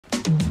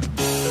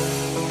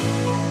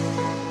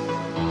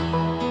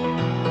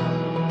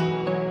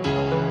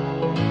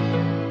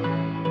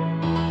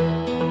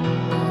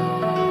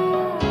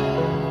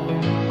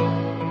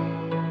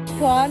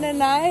Juan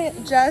and I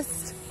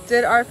just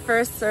did our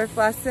first surf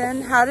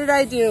lesson. How did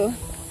I do?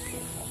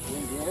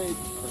 Doing great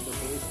for the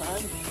first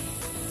time.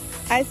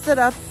 I stood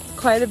up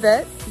quite a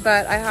bit,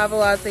 but I have a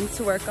lot of things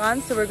to work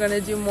on, so we're going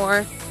to do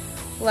more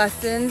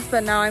lessons.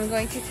 But now I'm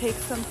going to take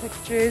some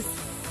pictures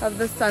of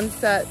the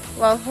sunset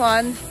while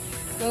Juan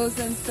goes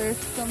and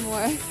surfs some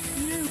more.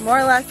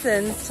 More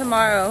lessons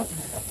tomorrow,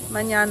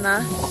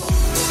 mañana.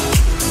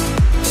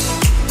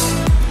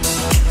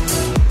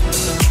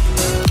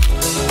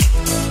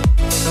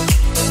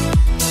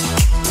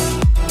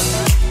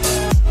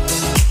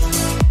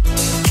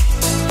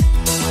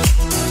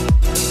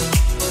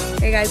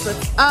 Hey guys,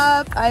 what's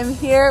up? I'm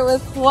here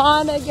with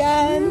Juan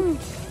again,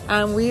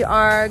 and we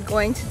are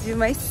going to do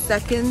my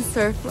second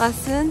surf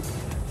lesson.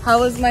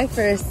 How was my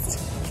first?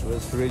 It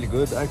was really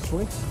good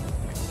actually.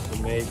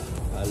 We made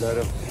a lot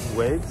of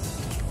waves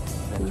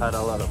and had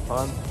a lot of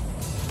fun.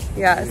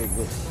 Yes. Really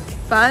good.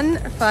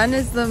 Fun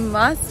is the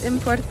más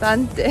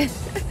importante.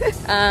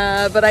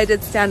 But I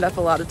did stand up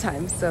a lot of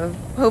times, so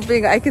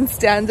hoping I can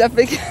stand up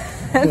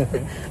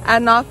again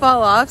and not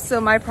fall off. So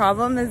my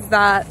problem is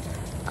that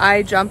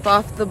I jump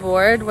off the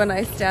board when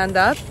I stand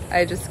up.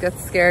 I just get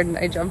scared and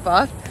I jump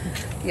off.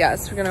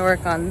 Yes, we're gonna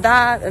work on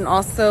that, and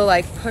also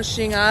like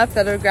pushing up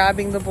that are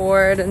grabbing the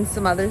board and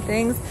some other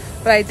things.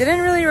 But I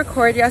didn't really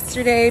record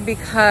yesterday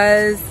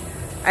because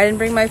I didn't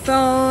bring my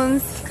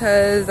phones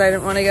because I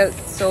didn't want to get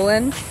it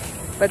stolen.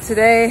 But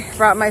today I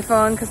brought my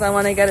phone because I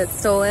want to get it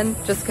stolen.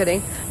 Just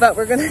kidding. But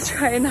we're gonna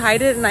try and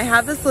hide it, and I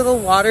have this little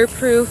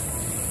waterproof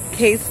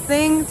case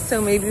thing,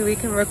 so maybe we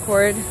can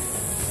record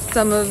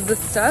some of the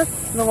stuff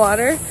in the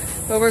water.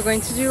 But we're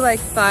going to do like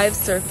 5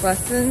 surf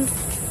lessons,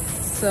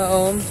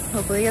 so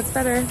hopefully it gets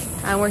better.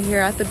 And we're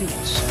here at the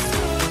beach.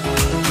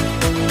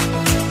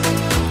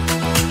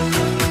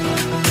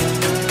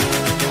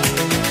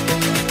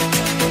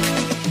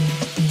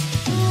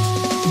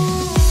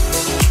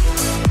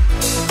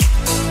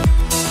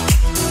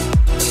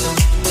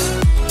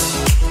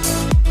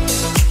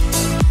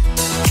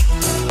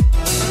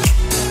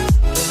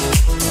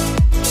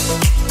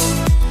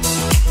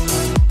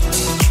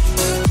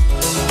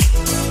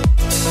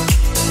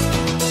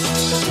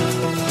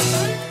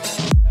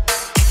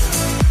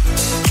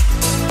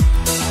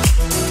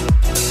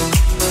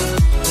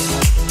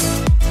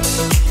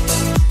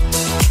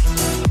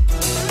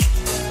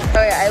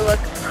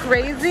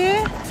 Crazy,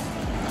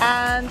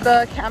 and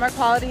the camera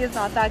quality is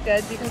not that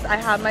good because I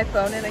have my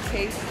phone in a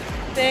case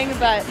thing,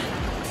 but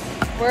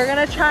we're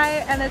gonna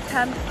try and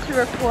attempt to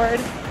record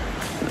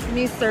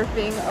me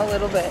surfing a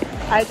little bit.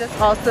 I just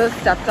also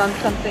stepped on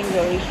something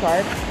really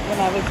sharp when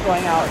I was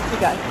going out to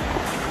get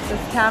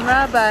this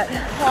camera, but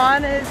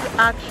Juan is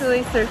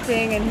actually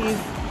surfing, and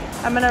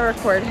I'm gonna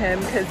record him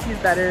because he's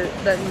better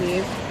than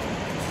me.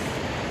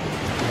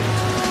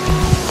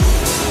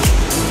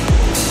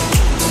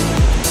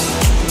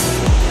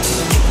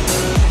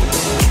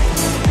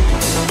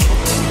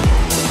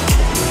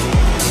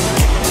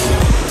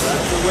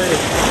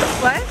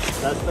 What?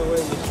 That's the way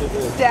you should do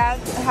it. Dad,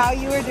 how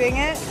you were doing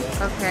it?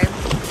 Yeah. Okay,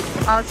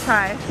 I'll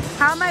try.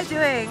 How am I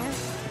doing?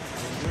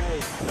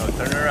 Great. No,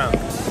 turn around.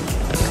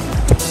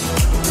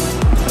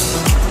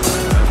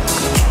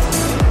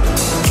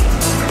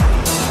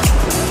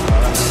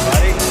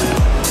 Body.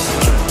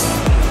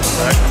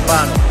 Back to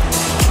paddle.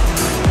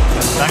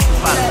 Back to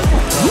paddle.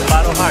 No,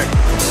 paddle hard.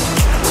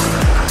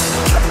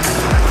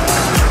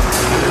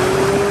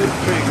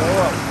 2, 3, go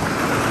up.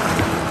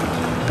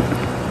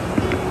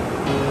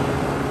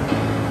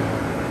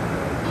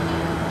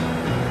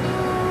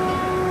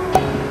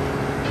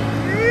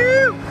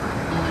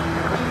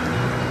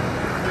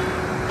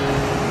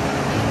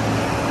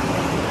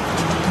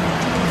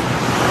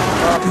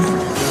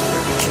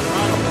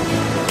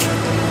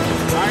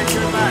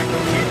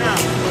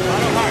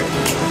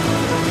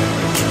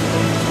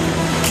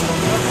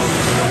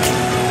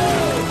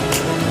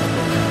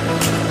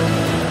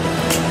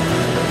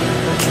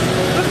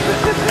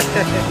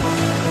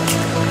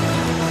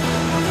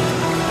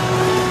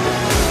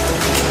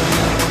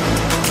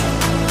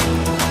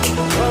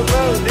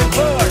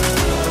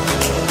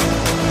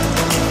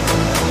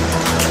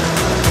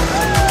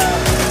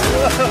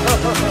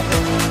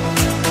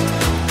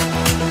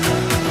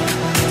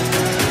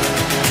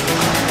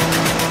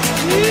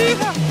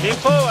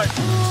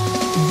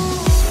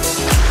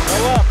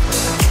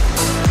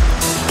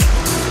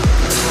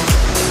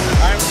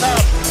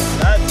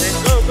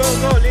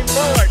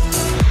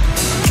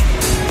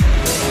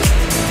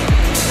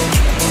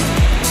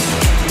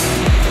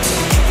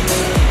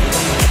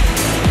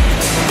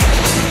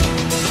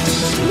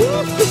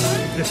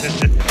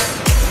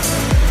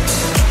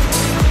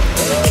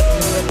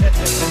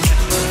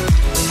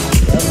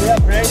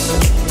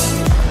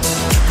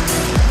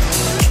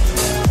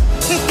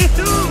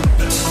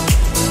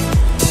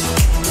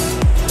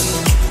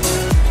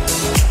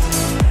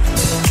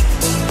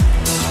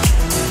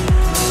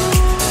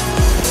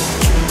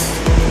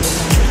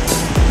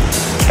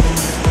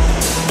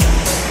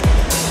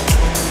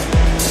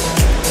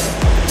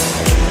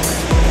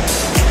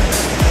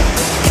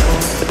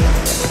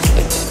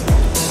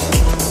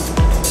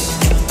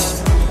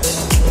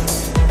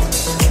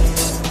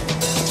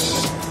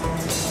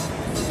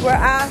 We're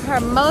at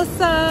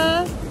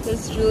Hermosa.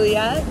 There's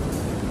Juliet,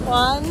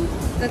 Juan,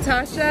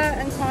 Natasha,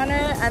 and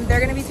Connor, and they're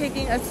gonna be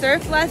taking a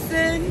surf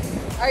lesson.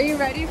 Are you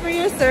ready for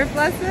your surf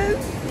lessons?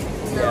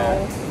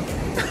 No.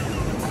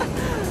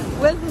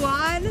 With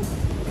Juan,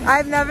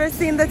 I've never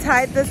seen the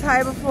tide this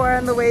high before,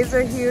 and the waves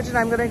are huge, and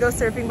I'm gonna go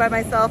surfing by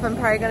myself. I'm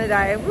probably gonna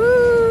die.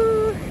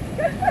 Woo!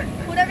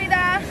 Pura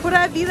vida!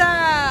 Pura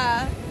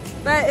vida!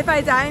 But if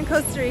I die in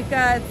Costa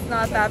Rica, it's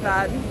not that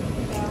bad.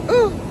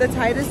 Ooh, the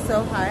tide is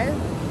so high.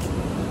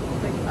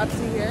 Like up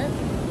to here.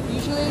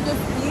 Usually this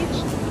beach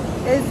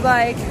is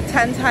like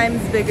 10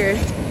 times bigger.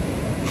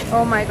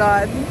 Oh my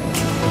god.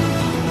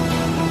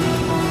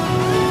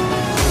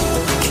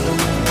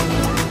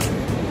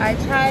 I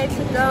tried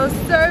to go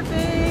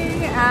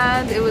surfing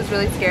and it was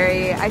really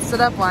scary. I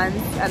stood up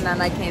once and then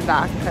I came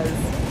back because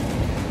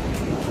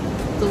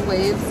the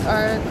waves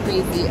are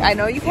crazy. I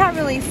know you can't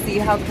really see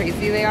how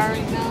crazy they are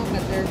right now,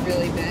 but they're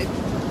really big.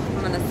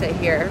 I'm gonna sit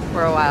here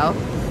for a while.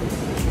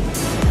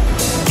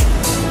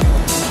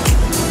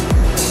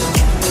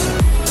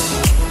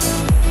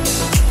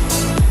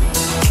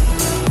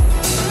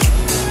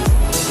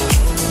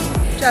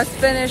 Just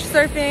finished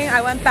surfing.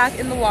 I went back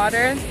in the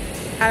water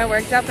and it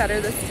worked out better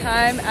this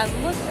time.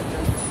 And look at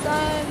the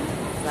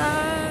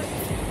sunset.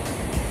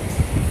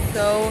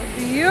 So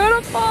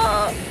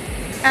beautiful.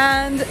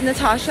 And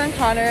Natasha and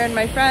Connor and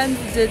my friends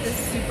did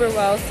super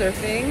well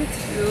surfing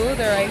too.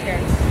 They're right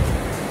here.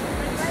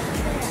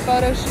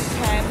 Photo shoot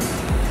time.